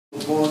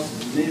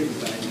voices and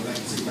everything,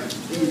 like see, like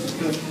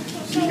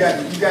because you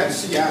got to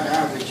see eye to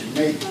eye with your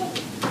mate.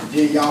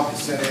 Then y'all can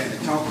sit down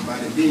and talk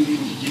about it. Then you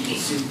can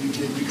see you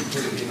can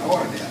put it in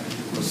order there.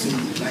 But see,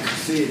 like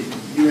you said,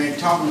 you ain't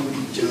talking with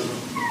each other.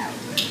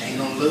 Ain't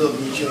no love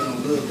in each other,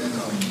 no love that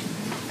come.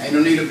 Ain't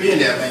no need to be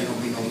in there if ain't gonna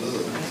be no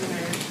love.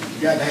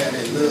 You got to have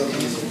that love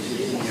in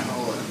your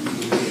heart.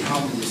 You can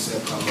humble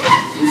yourself.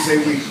 We say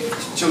we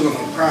children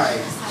of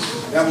Christ.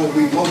 That's what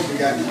we mostly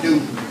got to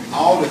do.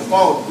 All the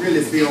fault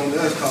really be on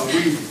us because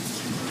we,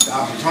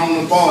 our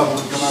atonement boys, when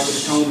we come out with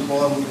the atonement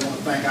boys, we want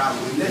to thank our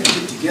way. Let's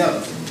get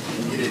together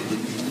and get it,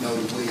 you know,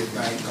 the way of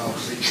things called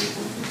secret.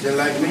 Just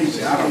like me,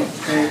 say, I don't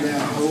stand down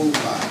a whole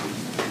lot.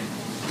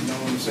 You know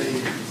what I'm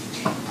saying?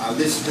 I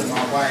listen to my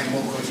wife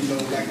more because, you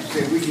know, like I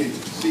said, we can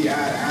see eye to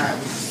eye,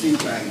 we can see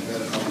things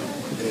better.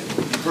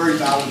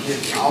 First, I was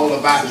just all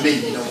about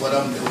me, you know, what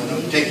I'm doing.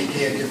 I'm taking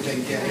care of this,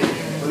 taking care of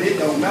this. But it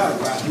don't matter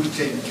about who's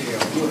taking care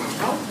of what.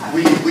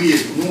 We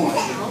is one. You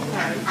know what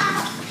I'm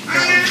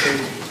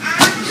saying?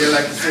 Just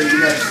like you said, you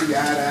got to see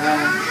eye to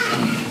eye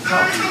and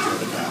talk to each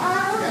other about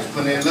it. You got to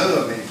put that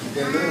love in, keep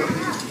that love in.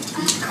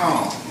 Keep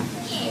calm.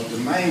 The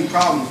main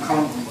problem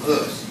comes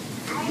from us.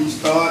 We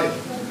started,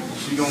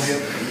 she gonna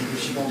help her.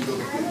 She gonna go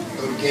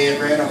to gas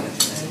right on it.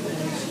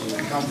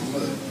 It comes from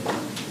us.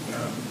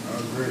 Yeah,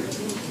 I agree.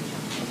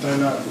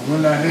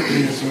 When I hit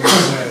me is when I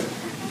said,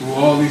 through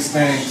all these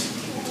things,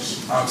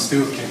 I'm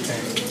still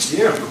content.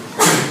 Yeah.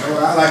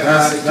 I like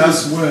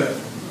that's what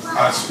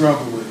I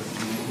struggle with.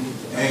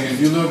 And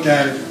if you look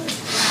at it,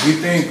 we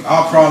think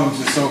our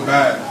problems are so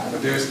bad,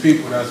 but there's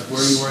people that's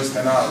way worse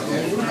than ours.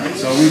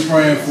 So we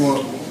praying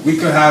for, we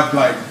could have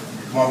like,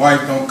 my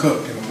wife don't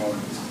cook in the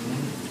mornings.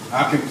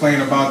 I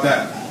complain about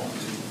that.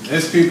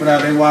 There's people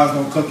that their wives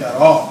don't cook at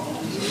all.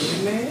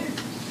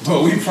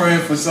 But we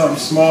praying for something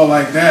small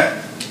like that.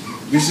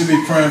 We should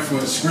be praying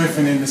for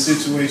strengthening the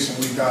situation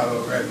we got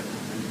already.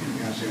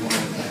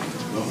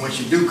 But when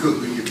she do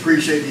cook, you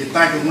appreciate you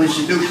thanking when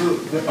she do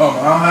cook. Oh,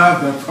 I don't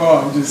have that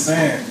problem. I'm just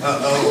saying.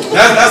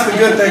 That's the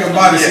good thing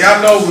about it. See,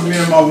 I know when me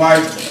and my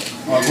wife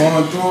are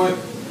going through it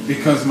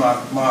because my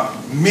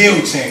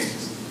meal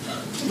changes.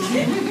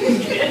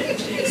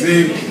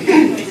 See,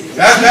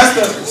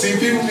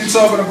 people be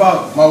talking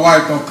about my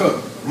wife don't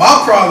cook.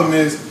 My problem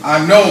is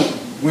I know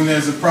when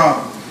there's a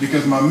problem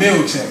because my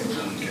meal changes.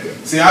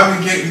 See, I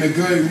be getting the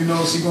good, you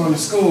know, she going to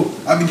school,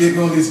 I be getting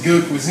all these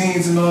good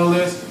cuisines and all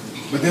this,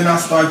 but then I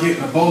start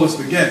getting a bowl of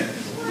spaghetti.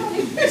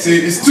 See,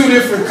 it's two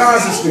different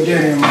kinds of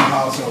spaghetti in my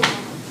household.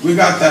 We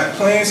got that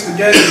plain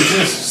spaghetti with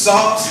just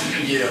sauce,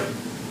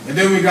 and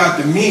then we got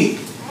the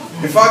meat.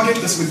 If I get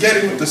the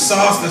spaghetti with the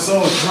sauce that's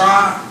all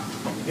dry,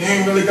 it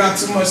ain't really got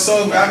too much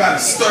sauce, but I got to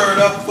stir it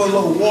up, put a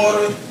little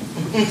water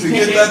to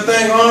get that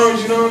thing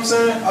orange, you know what I'm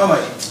saying? I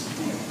like,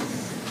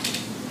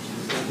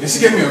 and she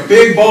gave me a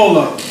big bowl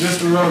up just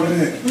to rub it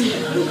in.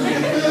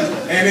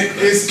 And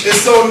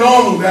it's so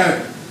normal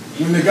that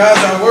when the guys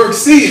at work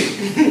see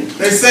it,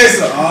 they say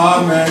so,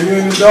 oh man, you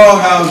in the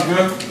doghouse,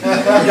 bro.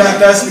 You got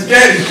that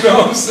spaghetti, you know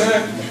what I'm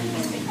saying?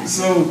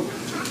 So,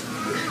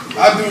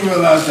 I do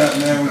realize that,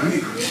 man.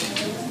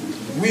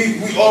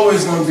 We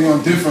always going to be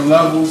on different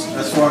levels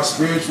as far as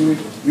spiritually.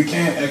 We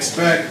can't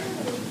expect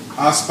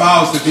our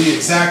spouse to be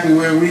exactly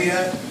where we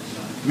at.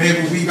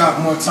 Maybe we got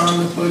more time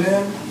to put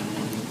in.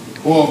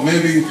 Or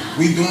maybe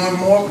we doing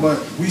more,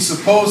 but we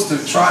supposed to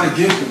try to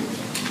get them.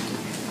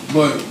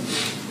 But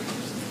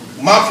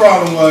my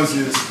problem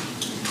is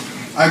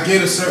I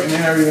get a certain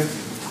area.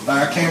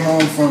 Like I came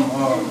home from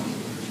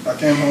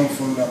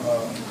the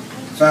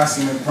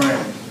fasting and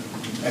praying,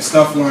 and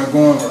stuff wasn't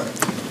going right.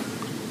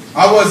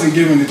 I wasn't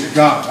giving it to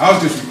God. I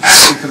was just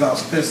reacting because I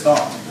was pissed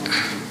off.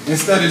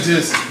 Instead of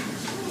just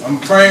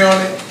I'm praying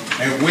on it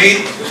and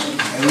wait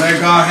and let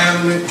God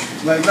handle it.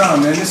 Like, nah,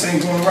 man, this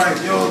ain't going right.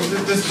 Yo,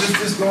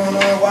 this going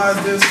on. Why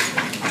is this?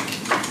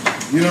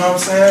 You know what I'm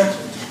saying?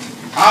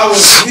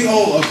 We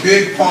hold a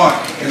big part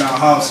in our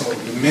household,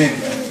 the men,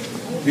 man,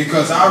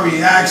 because our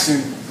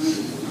reaction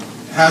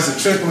has a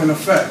trickling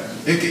effect.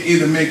 It can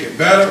either make it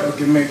better or it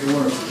can make it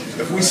worse.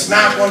 If we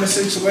snap on the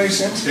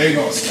situation, they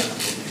gonna snap.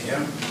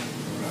 Yeah.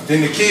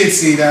 Then the kids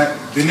see that,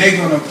 then they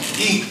gonna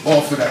eat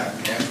off of that.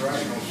 That's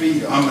right. Gonna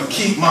feed them. I'm gonna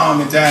keep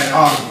mom and dad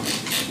out of it,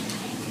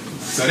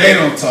 so they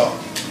don't talk.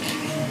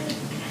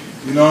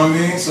 You know what I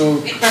mean?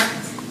 So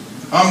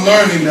I'm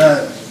learning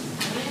that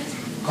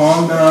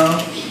calm down.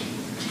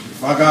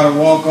 If I gotta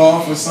walk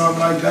off or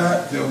something like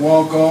that, then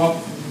walk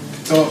off,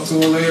 talk to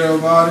her later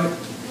about it,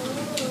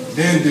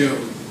 then deal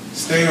with it.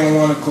 Stay on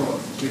one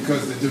accord.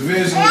 Because the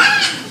division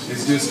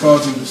is just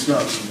causing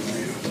destruction.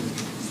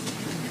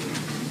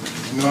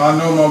 You know, I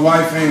know my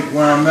wife ain't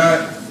where I'm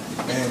at,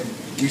 and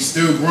we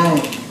still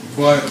growing,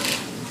 but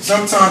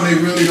sometimes they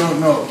really don't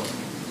know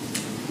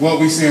what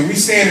we saying. We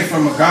saying it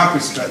from a God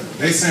perspective.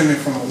 They saying it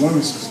from a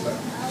woman's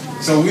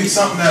perspective. So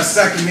something that's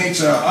second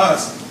nature to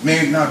us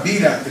may not be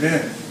that to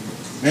them.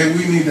 Maybe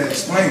we need to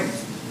explain it.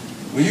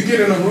 When you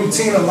get in a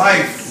routine of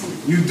life,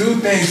 you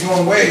do things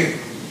one way,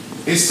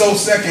 it's so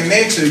second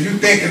nature, you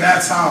thinking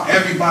that's how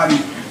everybody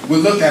we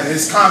look at it.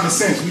 It's common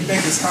sense. We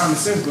think it's common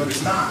sense, but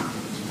it's not.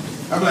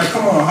 I'm like,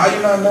 come on, how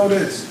you not know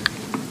this?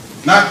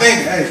 Not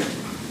thinking, hey,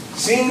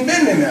 she ain't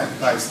been in that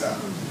lifestyle.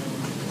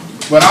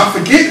 But I'm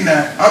forgetting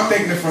that. I'm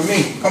thinking it for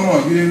me. Come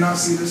on, you did not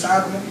see this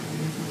happening?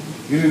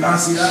 You did not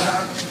see that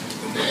happening?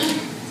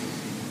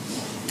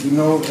 You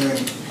know,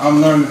 and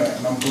I'm learning that,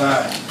 and I'm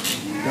glad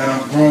that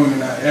I'm growing in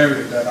that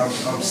area, that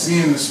I'm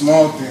seeing the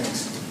small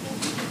things.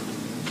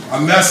 I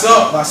mess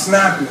up by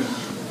snapping,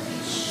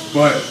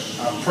 but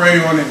I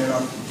pray on it, and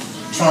I'm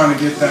trying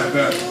to get that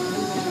better.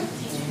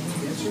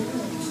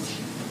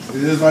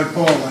 It is like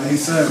Paul, like he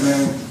said,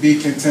 man, be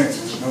content,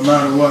 no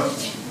matter what.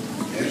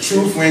 The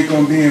truth ain't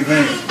going to be in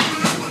vain.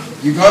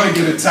 You're going to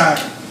get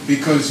attacked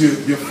because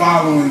you're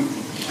following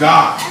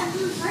God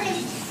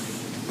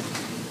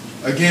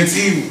against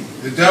evil.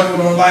 The devil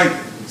don't like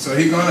it, so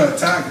he's going to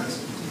attack us.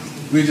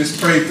 We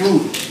just pray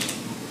through it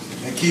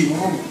and keep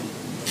moving.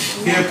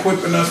 He's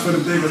equipping us for the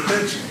bigger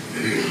picture.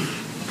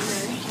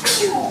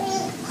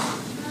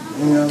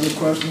 Any other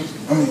questions?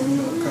 Any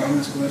other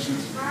comments,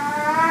 questions?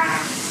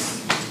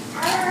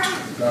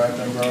 All right,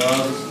 then,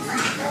 brother.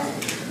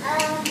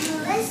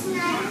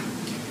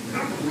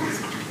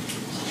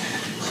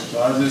 So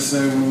I just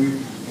say when we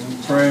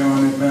pray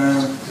on it,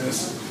 man,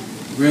 just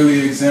really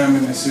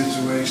examine the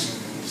situation.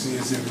 See,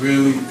 is it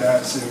really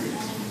that serious?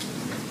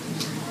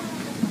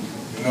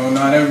 You know,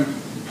 not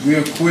we're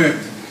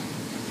equipped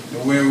the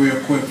way we're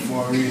equipped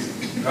for a reason.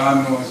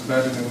 God knows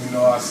better than we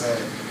know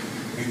ourselves.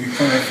 We be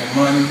praying for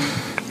money,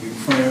 we be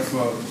praying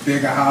for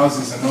bigger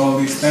houses and all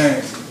these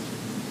things,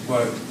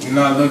 but we're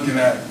not looking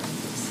at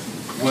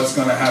what's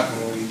going to happen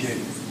when we get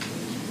it.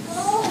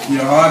 If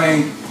your heart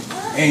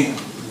ain't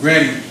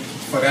ready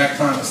for that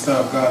kind of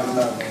stuff, God is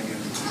not going to give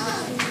it to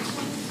you.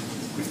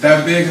 If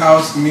that big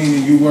house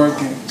meaning you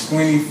working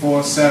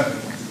 24/7,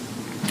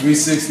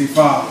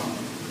 365,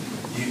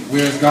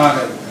 where's God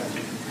at that?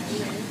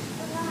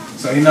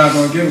 So he's not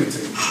going to give it to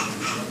you.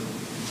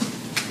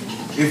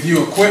 If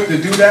you're equipped to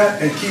do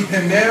that and keep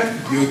him there,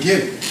 you'll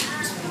get it.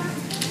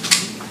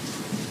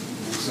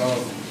 So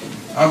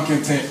I'm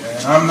content,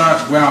 man. I'm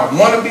not where I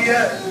want to be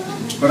at,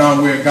 but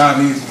I'm where God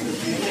needs me to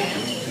be.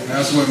 And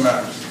that's what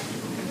matters.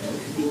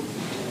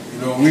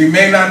 You know, we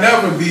may not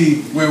never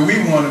be where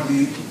we want to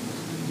be,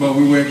 but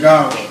we where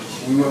God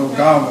wants. We where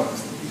God wants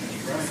us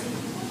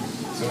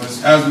to be.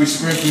 So as we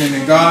strengthen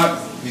in God,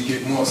 we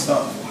get more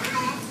stuff.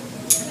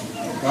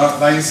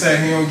 God, like you said,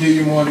 he don't give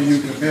you more than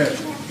you can bear.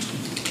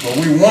 But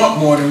we want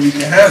more than we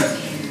can handle.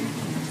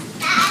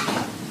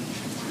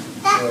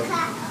 So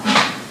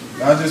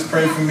I just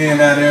pray for me in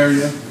that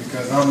area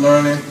because I'm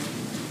learning.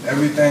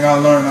 Everything I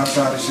learn, I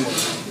try to share.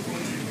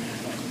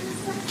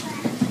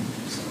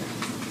 So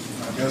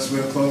I guess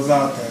we'll close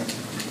out then.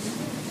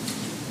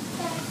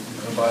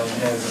 Everybody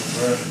hands up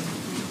prayer.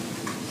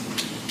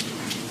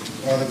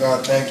 Father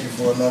God, thank you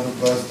for another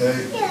blessed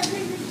day.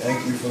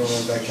 Thank you for the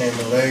ones that came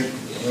in late,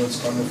 the ones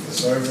coming for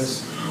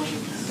service,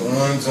 the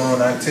ones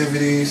on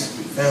activities,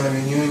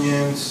 family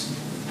reunions,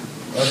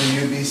 other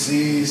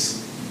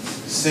UBCs,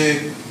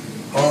 sick,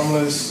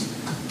 homeless,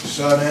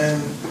 shut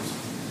in,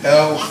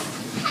 health,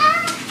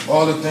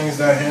 all the things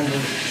that hinder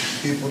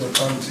people to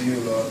come to you,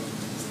 Lord.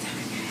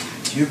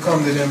 You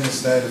come to them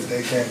instead if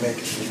they can't make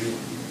it to you.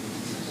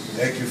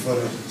 Thank you for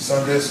the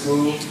Sunday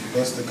school.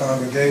 Bless the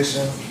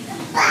congregation.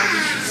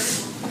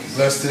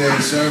 Bless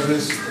today's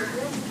service.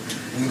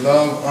 We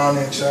love,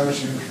 honor, and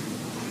cherish you.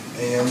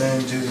 In your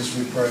name, Jesus,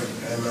 we pray.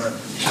 Amen.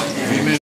 Amen.